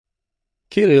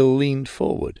Kirill leaned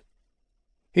forward.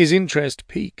 His interest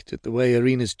piqued at the way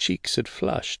Irina's cheeks had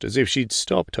flushed, as if she'd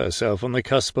stopped herself on the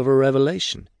cusp of a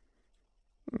revelation.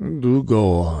 "Do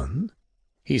go on,"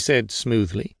 he said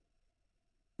smoothly.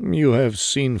 "You have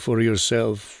seen for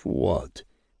yourself what?"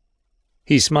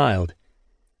 He smiled.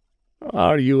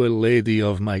 "Are you a lady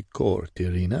of my court,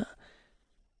 Irina?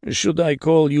 Should I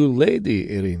call you Lady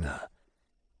Irina?"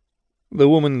 The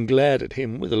woman glared at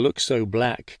him with a look so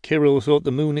black Kirill thought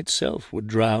the moon itself would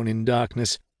drown in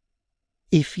darkness.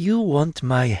 "If you want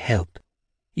my help,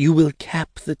 you will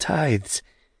cap the tithes.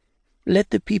 Let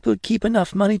the people keep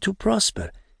enough money to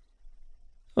prosper."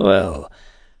 "Well,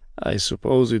 I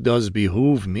suppose it does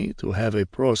behoove me to have a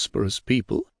prosperous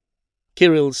people."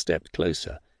 Kirill stepped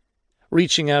closer,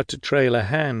 reaching out to trail a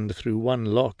hand through one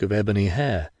lock of ebony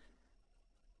hair.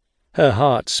 Her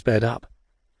heart sped up,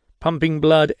 pumping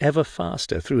blood ever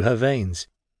faster through her veins.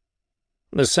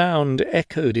 The sound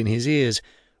echoed in his ears,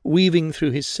 weaving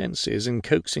through his senses and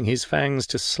coaxing his fangs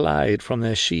to slide from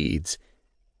their sheaths.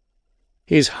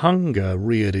 His hunger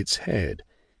reared its head,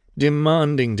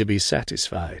 demanding to be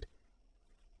satisfied.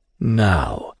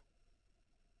 Now.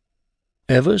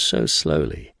 Ever so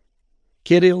slowly,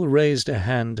 Kirill raised a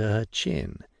hand to her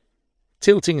chin,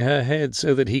 tilting her head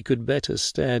so that he could better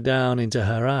stare down into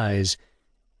her eyes.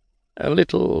 A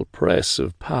little press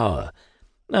of power,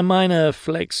 a minor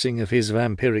flexing of his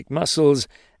vampiric muscles,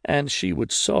 and she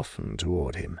would soften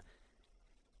toward him.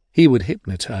 He would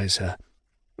hypnotize her,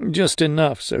 just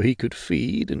enough so he could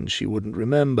feed and she wouldn't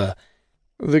remember.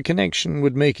 The connection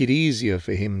would make it easier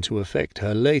for him to affect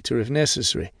her later if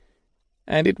necessary,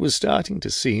 and it was starting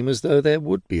to seem as though there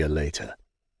would be a later.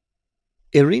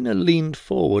 Irina leaned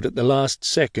forward at the last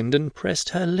second and pressed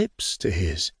her lips to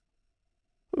his.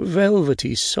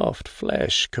 Velvety soft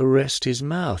flesh caressed his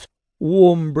mouth,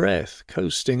 warm breath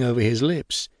coasting over his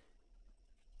lips.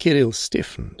 Kirill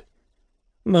stiffened,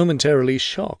 momentarily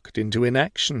shocked into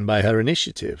inaction by her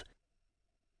initiative.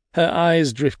 Her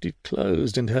eyes drifted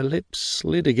closed and her lips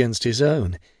slid against his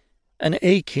own, an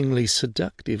achingly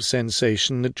seductive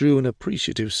sensation that drew an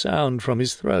appreciative sound from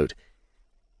his throat.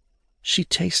 She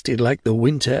tasted like the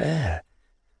winter air,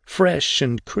 fresh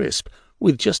and crisp,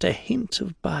 with just a hint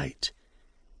of bite.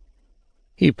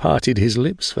 He parted his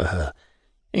lips for her,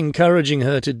 encouraging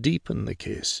her to deepen the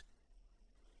kiss.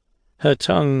 Her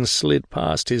tongue slid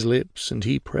past his lips, and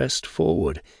he pressed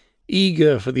forward,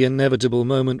 eager for the inevitable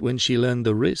moment when she learned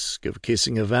the risk of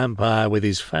kissing a vampire with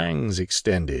his fangs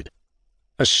extended.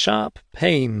 A sharp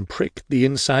pain pricked the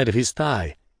inside of his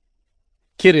thigh.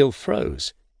 Kirill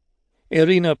froze.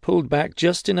 Irina pulled back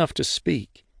just enough to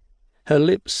speak, her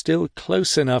lips still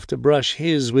close enough to brush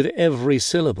his with every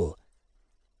syllable.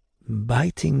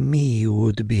 "Biting me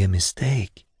would be a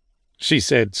mistake," she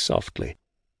said softly.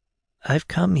 "I've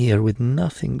come here with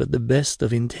nothing but the best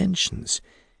of intentions.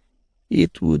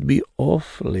 It would be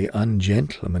awfully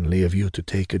ungentlemanly of you to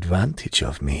take advantage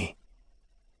of me."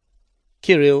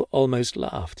 Kirill almost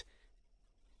laughed.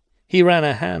 He ran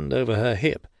a hand over her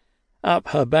hip, up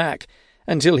her back,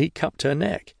 until he cupped her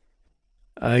neck.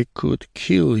 "I could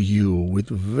kill you with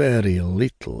very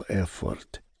little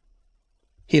effort."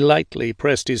 He lightly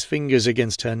pressed his fingers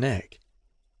against her neck.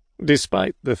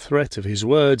 Despite the threat of his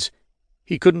words,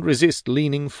 he couldn't resist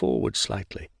leaning forward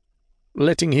slightly,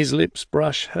 letting his lips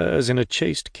brush hers in a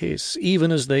chaste kiss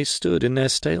even as they stood in their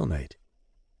stalemate.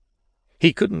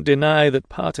 He couldn't deny that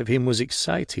part of him was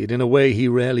excited in a way he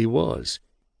rarely was.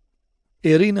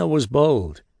 Irina was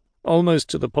bold, almost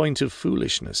to the point of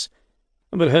foolishness,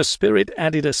 but her spirit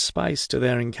added a spice to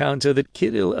their encounter that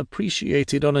Kirill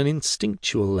appreciated on an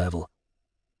instinctual level.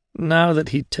 Now that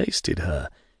he'd tasted her,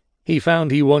 he found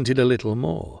he wanted a little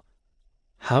more.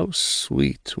 How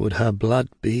sweet would her blood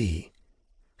be?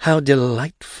 How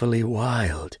delightfully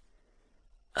wild!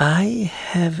 "I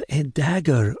have a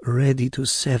dagger ready to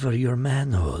sever your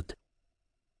manhood."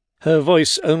 Her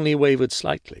voice only wavered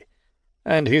slightly,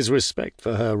 and his respect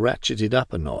for her ratcheted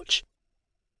up a notch.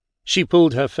 She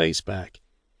pulled her face back,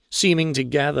 seeming to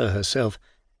gather herself.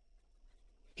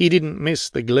 He didn't miss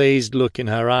the glazed look in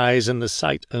her eyes, and the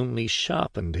sight only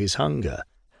sharpened his hunger.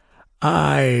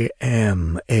 "I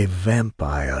am a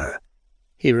vampire,"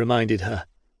 he reminded her,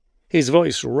 his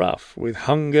voice rough with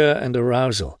hunger and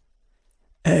arousal.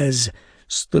 "As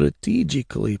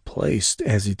strategically placed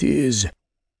as it is,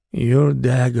 your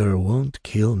dagger won't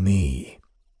kill me."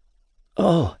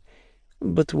 "Oh,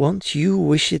 but won't you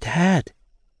wish it had?"